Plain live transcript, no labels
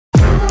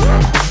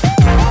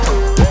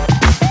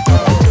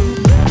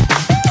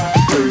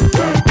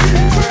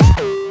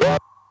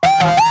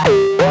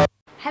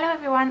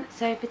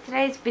So for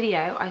today's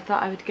video I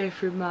thought I would go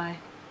through my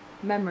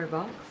memory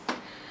box,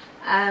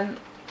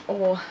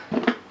 or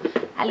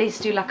at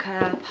least do like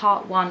a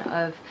part one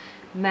of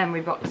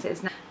memory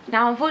boxes.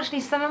 Now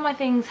unfortunately some of my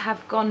things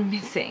have gone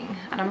missing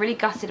and I'm really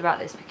gutted about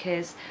this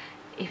because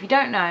if you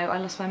don't know, I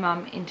lost my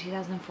mum in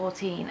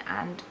 2014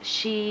 and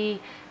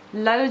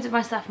loads of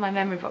my stuff in my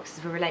memory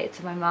boxes were related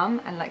to my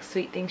mum and like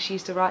sweet things she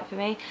used to write for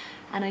me,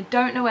 and I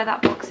don't know where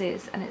that box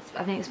is, and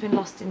I think it's been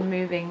lost in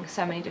moving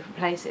so many different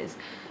places,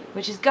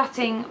 which is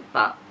gutting,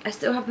 but I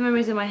still have the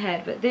memories in my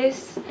head. But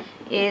this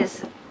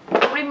is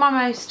probably my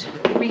most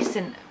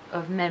recent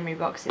of memory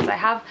boxes. I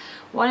have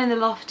one in the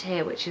loft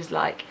here which is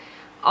like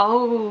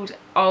old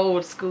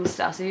school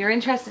stuff, so if you're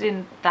interested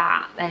in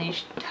that then you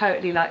should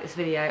totally like this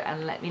video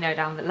and let me know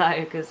down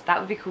below because that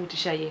would be cool to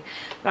show you.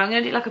 But I'm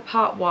going to do like a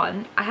part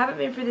one. I haven't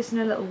been through this in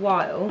a little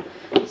while,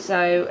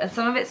 so, and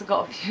some of it's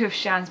got a few of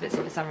Shan's bits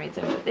in for some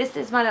reason, but this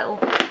is my little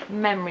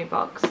memory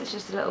box. It's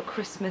just a little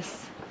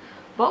Christmas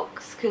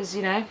box because,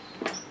 you know,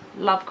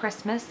 love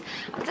Christmas.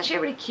 It's actually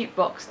a really cute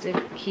box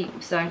to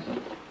keep, so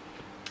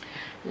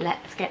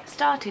let's get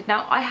started.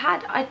 Now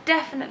I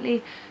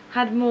definitely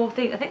had more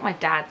things. I think my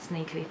dad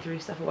sneakily threw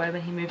stuff away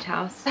when he moved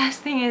house. First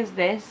thing is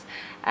this,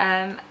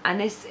 and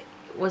this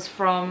was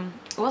from,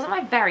 it wasn't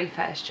my very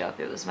first job,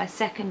 it was my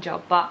second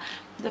job, but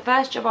the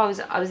first job I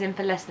was in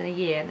for less than a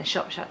year and the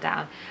shop shut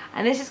down.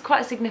 And this is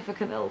quite a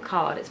significant little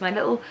card. It's my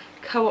little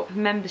co-op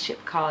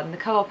membership card, and the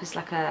co-op is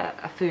like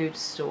a food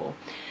store.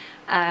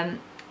 And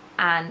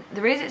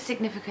the reason it's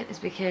significant is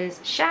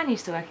because Shan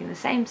used to work in the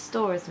same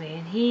store as me,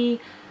 and he,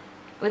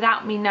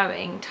 without me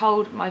knowing,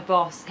 told my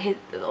boss,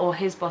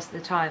 his boss at the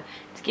time,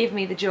 to give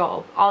me the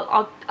job.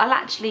 I'll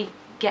actually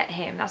get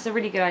him. That's a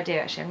really good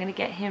idea actually. I'm going to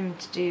get him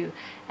to do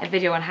a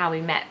video on how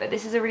we met. But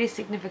this is a really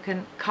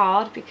significant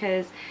card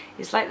because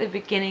it's like the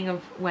beginning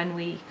of when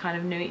we kind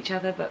of knew each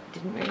other but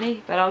didn't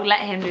really. But I'll let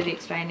him do the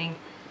explaining.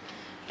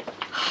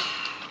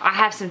 I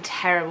have some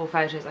terrible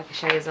photos I can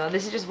show you as well.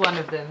 This is just one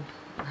of them.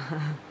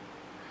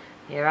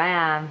 Here I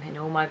am in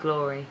all my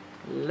glory.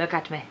 Look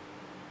at me.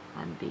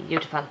 I'm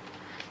beautiful.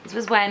 This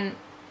was when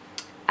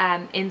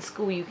in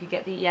school you could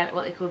get the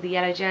what they call the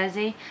yellow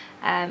jersey,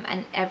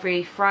 and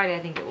every Friday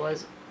I think it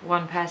was,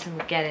 one person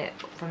would get it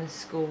from the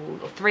school,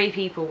 or 3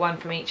 people, one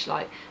from each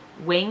like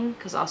wing,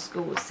 because our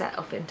school was set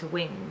off into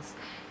wings.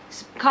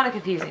 It's kind of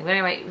confusing, but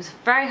anyway, it was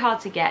very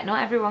hard to get.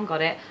 Not everyone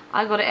got it.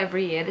 I got it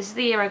every year. This is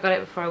the year I got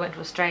it before I went to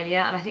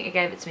Australia, and I think they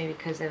gave it to me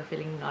because they were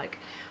feeling like,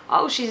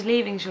 oh, she's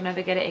leaving, she'll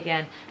never get it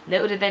again.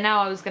 Little did they know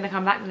I was going to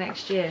come back the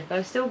next year, but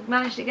I still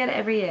managed to get it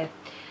every year.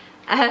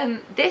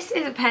 This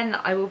is a pen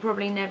that I will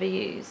probably never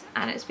use,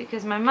 and it's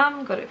because my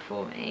mum got it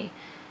for me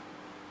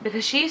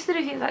because she used to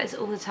do things like this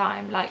all the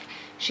time. Like,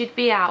 she'd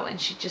be out and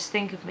she'd just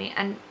think of me,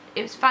 and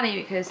it was funny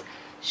because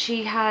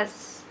she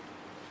has,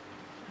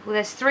 well,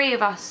 there's 3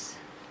 of us.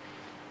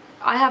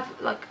 I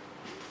have like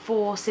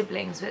 4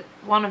 siblings, but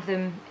one of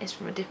them is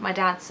from my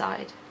dad's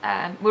side.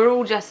 We're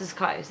all just as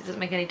close, it doesn't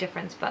make any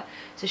difference, but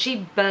so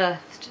she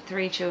birthed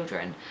 3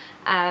 children,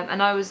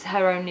 and I was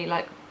her only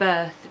like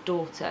birth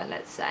daughter,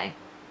 let's say.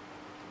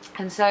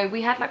 And so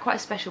we had like quite a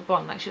special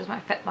bond. Like, she was my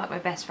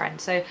best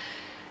friend. So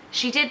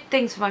she did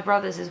things for my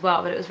brothers as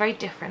well, but it was very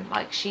different.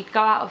 Like, she'd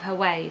go out of her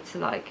way to,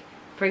 like,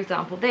 for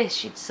example, this,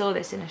 she'd saw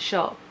this in a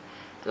shop,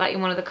 like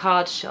in one of the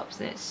card shops,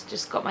 and it's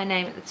just got my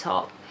name at the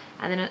top,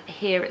 and then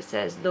here it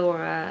says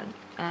Laura,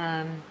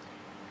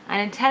 an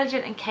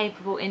intelligent and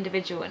capable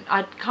individual. And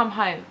I'd come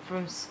home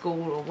from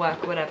school or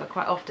work or whatever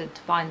quite often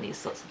to find these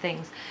sorts of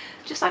things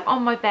just like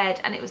on my bed,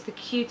 and it was the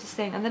cutest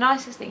thing. And the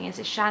nicest thing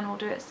is Shan will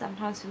do it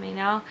sometimes for me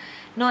now,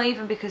 not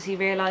even because he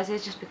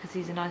realises, just because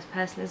he's a nice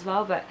person as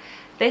well. But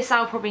this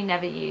I'll probably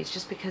never use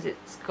just because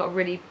it's got a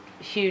really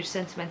huge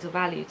sentimental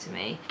value to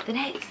me. The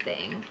next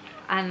thing,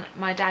 and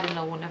my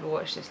dad-in-law will never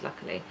watch this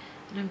luckily,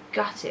 and I'm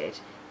gutted,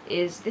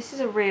 is this is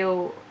a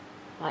real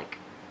like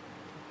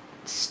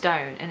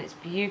stone, and it's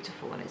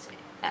beautiful, and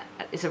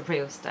it's a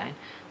real stone,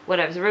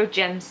 whatever, it's a real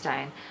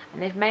gemstone,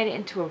 and they've made it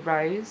into a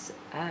rose.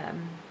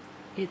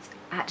 It's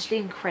actually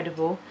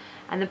incredible,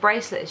 and the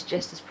bracelet is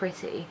just as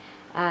pretty.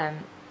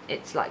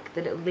 It's like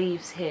the little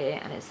leaves here,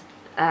 and it's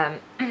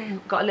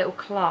got a little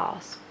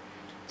clasp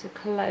to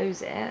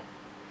close it,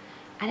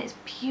 and it's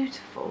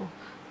beautiful.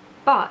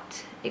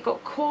 But it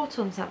got caught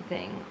on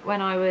something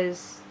when I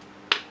was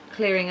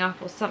clearing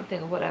up or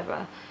something or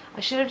whatever. I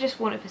should have just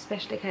worn it for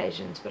special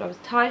occasions, but I was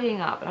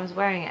tidying up and I was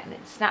wearing it and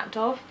it snapped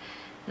off,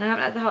 and I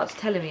haven't had the heart to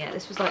tell him yet.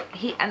 This was like,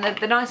 and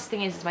the nicest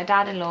thing is my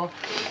dad-in-law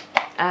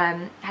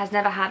has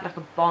never had like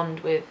a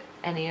bond with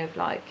any of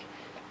like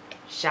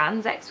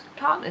Shan's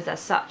ex-partners as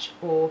such,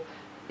 or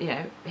you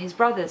know, his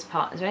brother's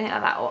partners or anything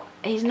like that. Or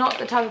he's not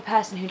the type of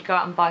person who'd go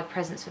out and buy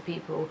presents for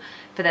people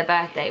for their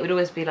birthday. It would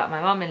always be like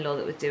my mum-in-law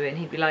that would do it, and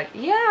he'd be like,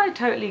 yeah, I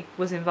totally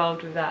was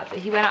involved with that, but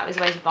he went out of his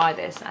way to buy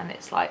this, and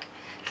it's like,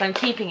 so I'm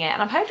keeping it,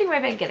 and I'm hoping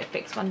maybe I can get it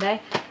fixed one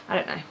day. I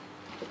don't know.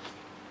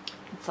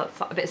 It's like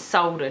a bit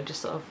soldered,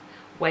 just sort of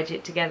wedge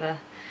it together.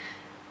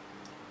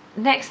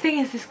 next thing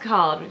is this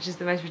card, which is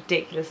the most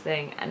ridiculous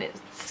thing, and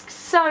it's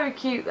so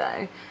cute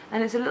though,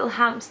 and it's a little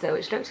hamster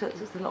which looks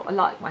a lot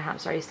like my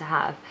hamster I used to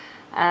have,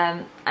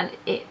 and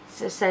it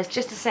says,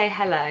 just to say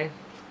hello.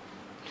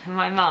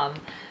 My mum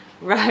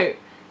wrote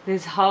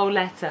this whole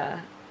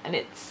letter, and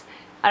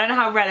I don't know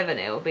how relevant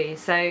it will be.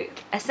 So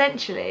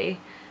essentially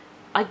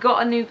I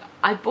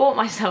bought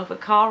myself a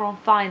car on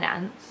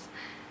finance,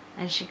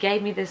 and she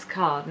gave me this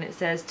card, and it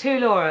says, "To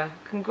Laura,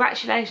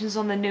 congratulations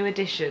on the new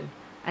edition,"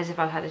 as if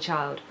I've had a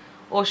child,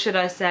 or should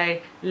I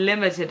say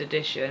limited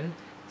edition.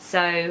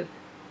 So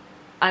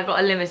I got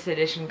a limited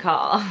edition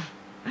car.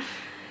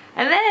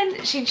 And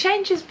then she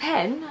changes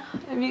pen,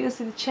 and you can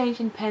see the change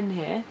in pen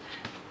here,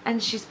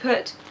 and she's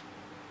put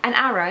an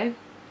arrow.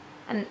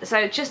 And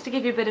so just to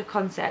give you a bit of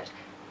concept,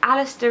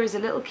 Alistair is a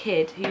little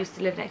kid who used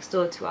to live next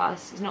door to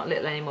us. He's not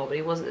little anymore, but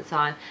he was at the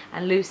time,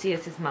 and Lucy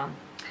is his mum.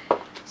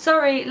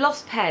 Sorry,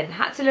 lost pen,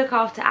 had to look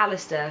after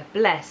Alistair,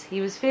 bless,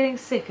 he was feeling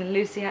sick and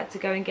Lucy had to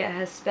go and get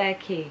her spare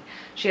key.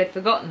 She had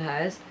forgotten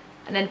hers,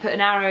 and then put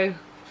an arrow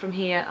from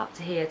here up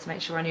to here to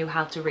make sure I knew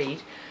how to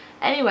read.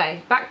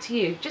 Anyway, back to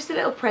you, just a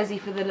little prezzy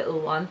for the little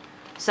one.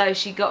 So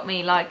she got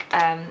me like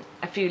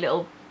a few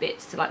little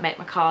bits to like make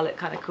my car look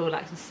kind of cool,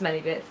 like some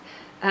smelly bits.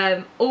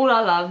 All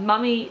I love,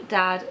 Mummy,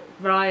 Dad,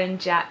 Ryan,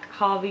 Jack,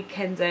 Harvey,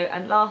 Kenzo,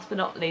 and last but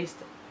not least,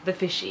 the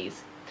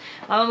fishies.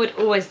 My mum would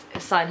always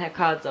sign her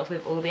cards off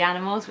with all the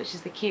animals, which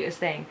is the cutest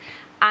thing.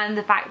 And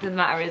the fact of the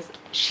matter is,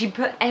 she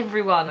put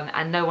everyone,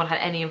 and no one had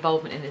any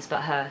involvement in this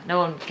but her. No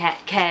one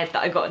cared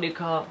that I got a new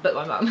car but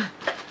my mum.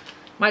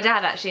 My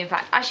dad actually, in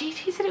fact, he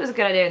said it was a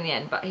good idea in the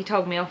end, but he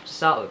told me off to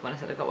start with when I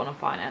said I got one on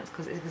finance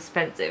because it's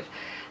expensive.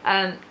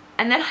 And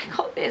then I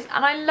got this,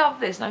 and I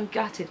love this, and I'm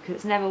gutted because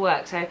it's never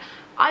worked. So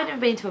I've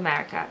never been to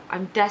America.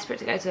 I'm desperate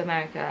to go to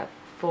America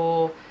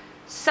for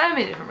so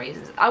many different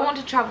reasons. I want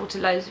to travel to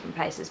loads of different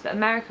places, but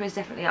America is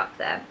definitely up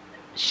there.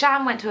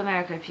 Shan went to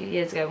America a few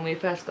years ago when we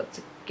first got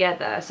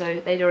together,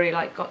 so they'd already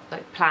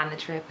planned the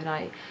trip, and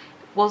I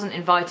wasn't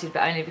invited,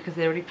 but only because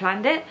they already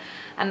planned it.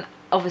 And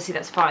obviously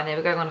that's fine, they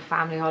were going on a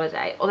family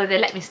holiday, although they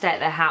let me stay at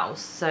their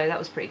house, so that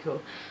was pretty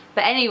cool.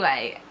 But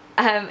anyway,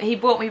 he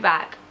brought me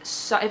back,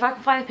 so if I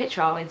can find a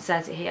picture I'll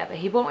insert it here, but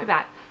he brought me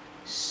back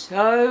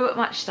so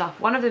much stuff.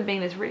 One of them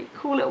being this really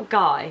cool little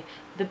guy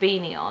with a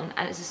beanie on,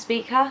 and it's a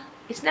speaker.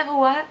 It's never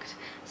worked,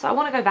 so I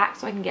want to go back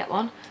so I can get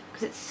one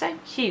because it's so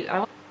cute.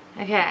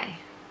 Okay,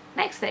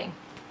 next thing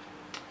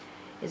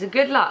is a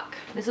good luck.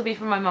 This will be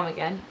from my mum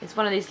again. It's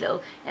one of these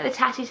little, you know, the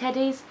tatty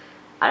teddies.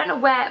 I don't know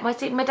where,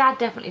 my dad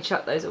definitely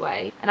chucked those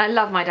away. And I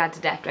love my dad to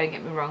death, don't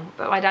get me wrong,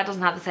 but my dad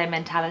doesn't have the same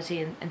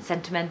mentality and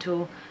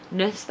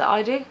sentimentalness that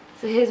I do.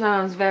 So here's my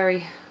mum's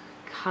very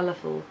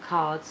colourful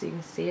card, so you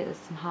can see it. There's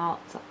some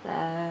hearts up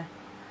there,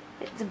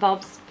 bits and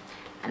bobs,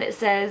 and it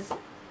says,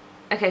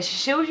 okay,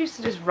 she always used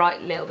to just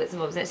write little bits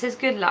and bobs, and it says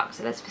good luck,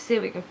 so let's see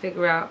if we can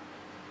figure out.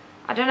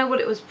 I don't know what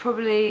it was,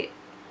 probably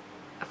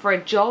for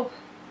a job.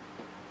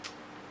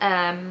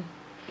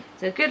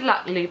 So good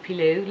luck, Loopy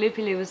Loo.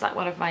 Loopy Loo was like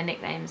one of my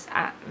nicknames,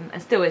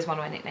 and still is one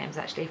of my nicknames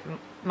actually from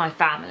my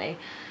family.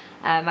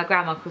 My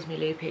grandma calls me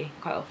Loopy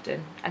quite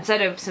often, and so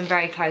do some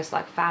very close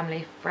like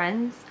family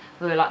friends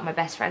who are like my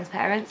best friend's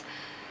parents.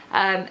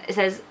 It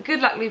says, good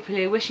luck, Loopy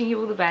Loo, wishing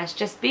you all the best.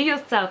 Just be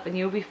yourself and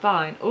you'll be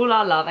fine. All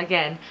our love,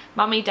 again,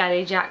 Mummy,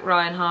 Daddy, Jack,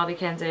 Ryan, Harvey,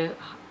 Kenzo,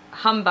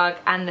 Humbug,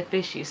 and the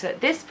fishy. So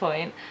at this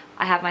point,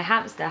 I have my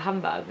hamster,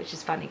 Humbug, which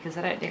is funny because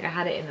I don't think I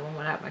had it in the one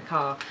when I had my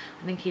car.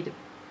 I think he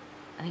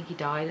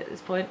died at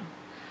this point.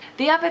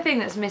 The other thing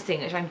that's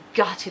missing, which I'm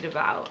gutted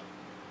about,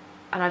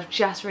 and I've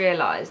just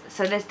realised,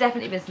 so there's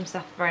definitely been some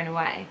stuff thrown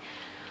away.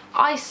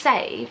 I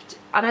saved,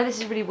 I know this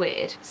is really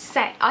weird,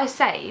 I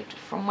saved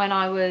from when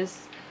I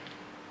was,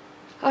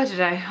 I don't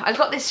know, I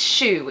got this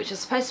shoe which was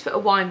supposed to put a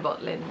wine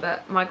bottle in,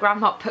 but my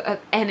grandma put an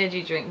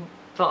energy drink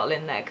bottle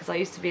in there because I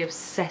used to be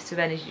obsessed with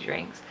energy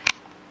drinks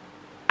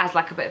as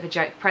like a bit of a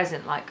joke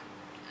present like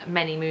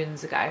many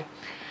moons ago.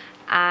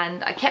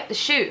 And I kept the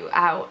shoe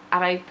out,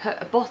 and I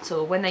put a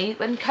bottle, when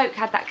Coke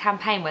had that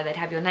campaign where they'd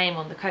have your name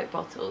on the Coke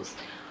bottles.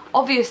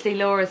 Obviously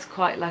Laura's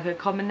quite like a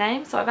common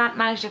name, so I haven't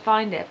managed to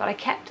find it, but I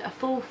kept a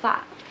full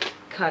fat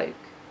Coke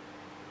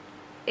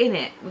in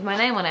it with my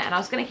name on it, and I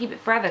was going to keep it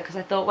forever because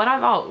I thought when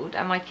I'm old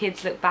and my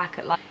kids look back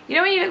at, like, you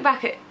know when you look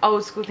back at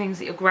old school things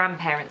that your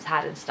grandparents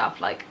had and stuff,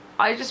 like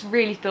I just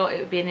really thought it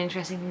would be an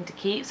interesting thing to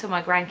keep so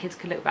my grandkids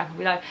could look back and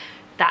be like,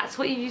 that's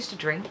what you used to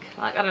drink.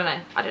 Like, I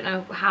don't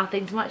know how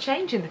things might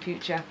change in the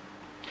future.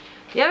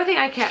 The other thing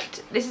I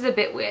kept, this is a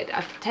bit weird,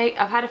 I've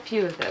had a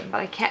few of them,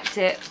 but I kept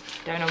it,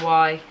 don't know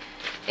why.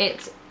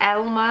 It's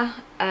Elmer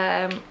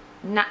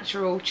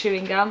natural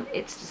chewing gum.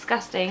 It's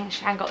disgusting.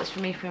 Shan got this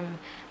for me from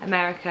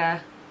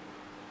America.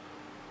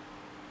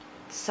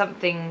 Some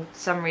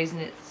reason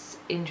it's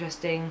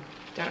interesting,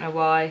 don't know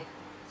why.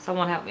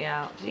 Someone help me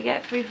out. Did you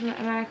get it for me from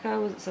America,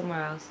 or was it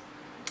somewhere else?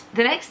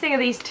 The next thing are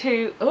these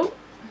two, oh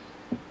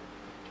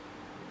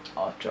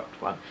I've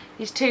dropped one.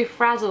 These two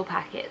Frazzle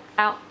packets.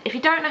 Now, if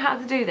you don't know how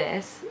to do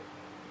this,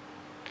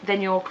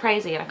 then you're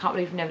crazy, and I can't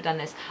believe you've never done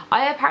this.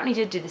 I apparently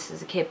did do this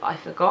as a kid, but I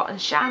forgot,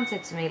 and Shan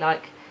said to me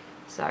like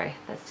Sorry,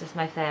 that's just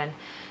my phone.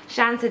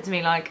 Shan said to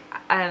me like,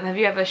 have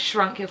you ever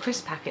shrunk your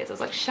crisp packets? I was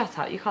like, shut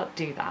up, you can't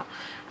do that.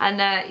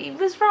 And he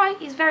was right,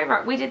 he's very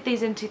right. We did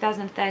these in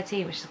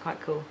 2013, which is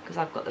quite cool because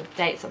I've got the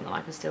dates on them,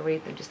 I can still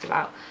read them just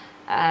about.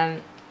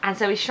 And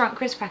so we shrunk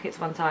crisp packets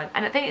one time,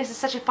 and I think this is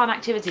such a fun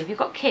activity. If you've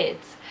got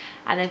kids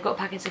and they've got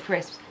packets of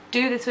crisps,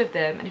 do this with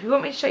them. And if you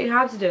want me to show you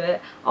how to do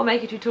it, I'll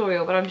make a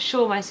tutorial, but I'm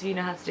sure most of you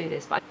know how to do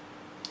this. But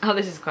oh,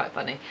 this is quite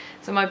funny.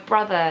 So my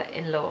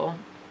brother-in-law,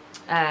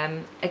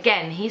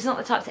 again, he's not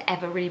the type to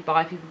ever really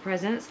buy people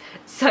presents,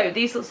 so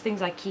these sorts of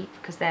things I keep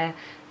because they're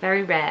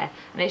very rare.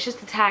 And it's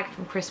just a tag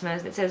from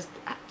Christmas that says,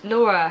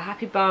 Laura,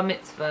 happy bar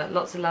mitzvah,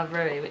 lots of love,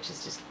 Rui, which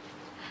is just,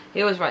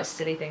 he always writes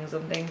silly things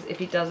on things if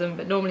he doesn't,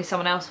 but normally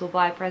someone else will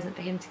buy a present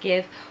for him to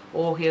give,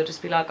 or he'll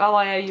just be like, oh,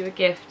 I owe you a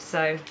gift.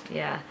 So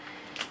yeah,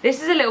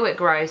 this is a little bit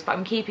gross, but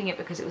I'm keeping it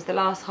because it was the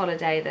last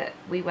holiday that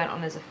we went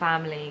on as a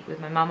family with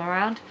my mum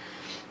around.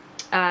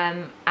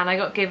 And I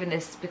got given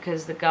this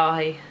because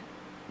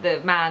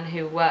the man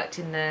who worked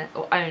in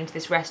or owned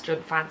this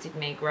restaurant fancied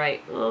me.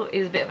 Great. Oh, he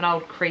was a bit of an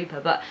old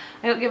creeper, but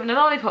I got given a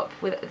lollipop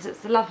with, it's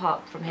the love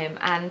heart from him.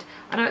 And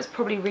I know it's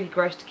probably really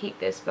gross to keep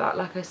this, but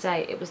like I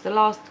say, it was the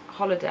last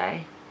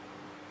holiday,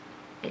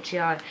 itchy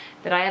eye,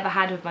 that I ever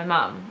had with my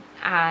mum.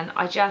 And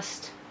I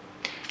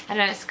don't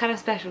know, it's kind of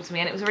special to me.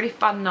 And it was a really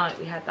fun night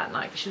we had that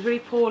night. She was really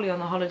poorly on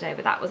the holiday,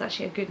 but that was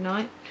actually a good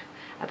night.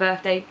 A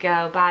birthday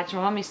girl badge. My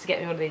mum used to get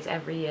me all of these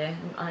every year,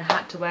 and I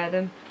had to wear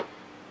them.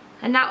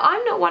 And now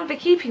I'm not one for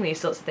keeping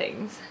these sorts of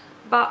things,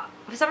 but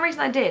for some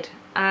reason I did.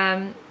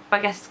 But I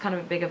guess it's kind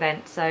of a big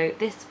event. So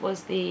this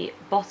was the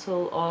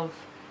bottle of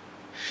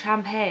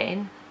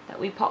champagne that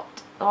we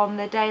popped on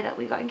the day that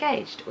we got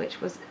engaged, which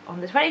was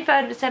on the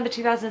 23rd of December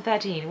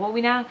 2013. What are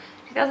we now?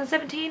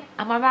 2017?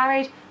 Am I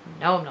married?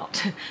 No, I'm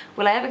not.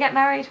 Will I ever get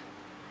married?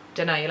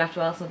 Don't know, you'll have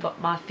to ask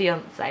my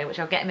fiance, which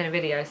I'll get him in a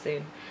video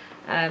soon.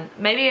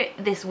 Maybe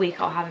this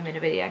week I'll have him in a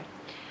video.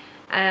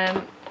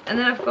 And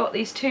then I've got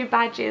these two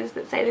badges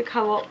that say the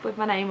co-op with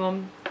my name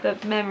on, the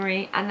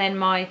memory, and then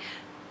my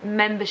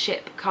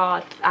membership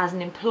card as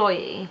an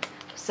employee.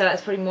 So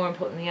that's probably more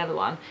important than the other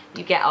one.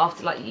 You get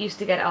after, like, you used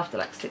to get it after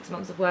like 6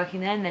 months of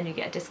working there, and then you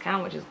get a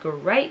discount, which is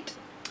great.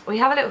 We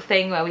have a little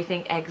thing where we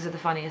think eggs are the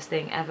funniest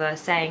thing ever.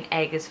 Saying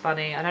egg is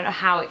funny. I don't know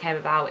how it came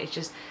about. It's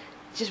just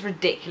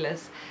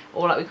ridiculous.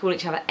 Or like we call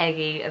each other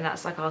Eggy, and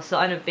that's like our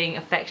sign of being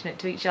affectionate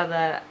to each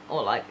other.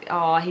 Or like,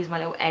 oh, he's my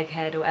little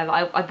egghead or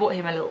whatever. I bought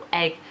him a little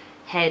egg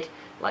head,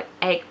 like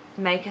egg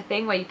maker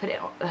thing, where you put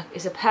it on,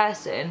 it's a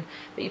person,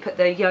 but you put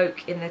the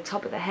yolk in the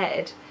top of the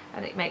head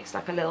and it makes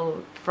like a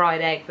little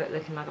fried egg but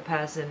looking like a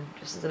person,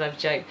 just as another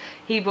joke.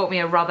 He bought me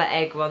a rubber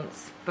egg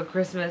once for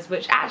Christmas,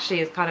 which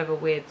actually is kind of a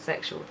weird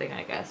sexual thing,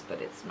 I guess,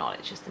 but it's not,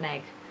 it's just an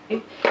egg.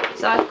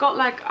 So I've got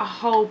like a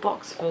whole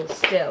box full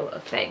still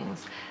of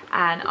things,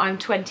 and I'm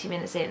 20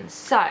 minutes in.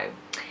 So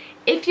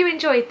if you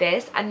enjoyed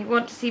this and you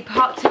want to see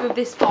part 2 of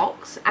this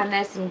box, and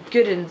there's some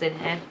good ones in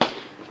here,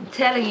 I'm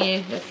telling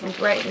you, there's some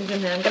great things in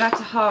here. I'm going to have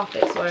to half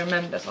it so I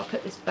remember, so I'll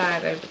put this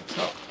bag over the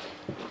top.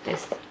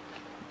 This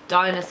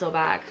dinosaur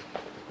bag.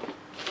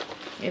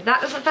 If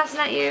that doesn't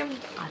fascinate you,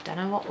 I don't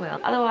know what will.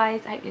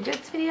 Otherwise, I hope you enjoyed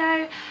this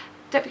video.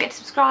 Don't forget to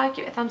subscribe,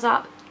 give it a thumbs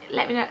up.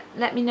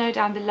 Let me know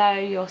down below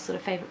your sort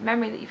of favourite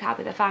memory that you've had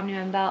with a family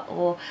member,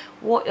 or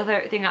what your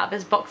favourite thing out of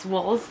this box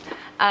was.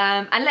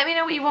 And let me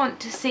know what you want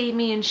to see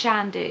me and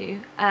Shan do,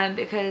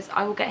 because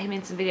I will get him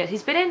in some videos.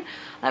 He's been in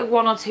like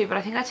 1 or 2, but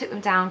I think I took them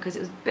down because it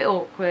was a bit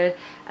awkward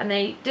and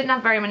they didn't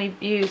have very many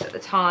views at the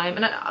time.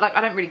 And I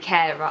don't really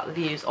care about the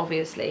views,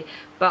 obviously,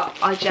 but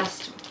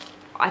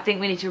I think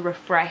we need to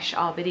refresh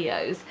our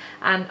videos,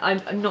 and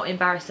I'm not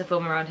embarrassed to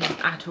film around him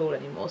at all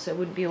anymore, so it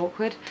wouldn't be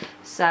awkward.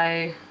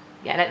 So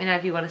yeah, let me know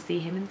if you want to see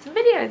him in some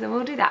videos and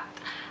we'll do that.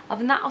 Other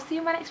than that, I'll see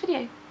you in my next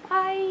video.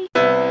 Bye!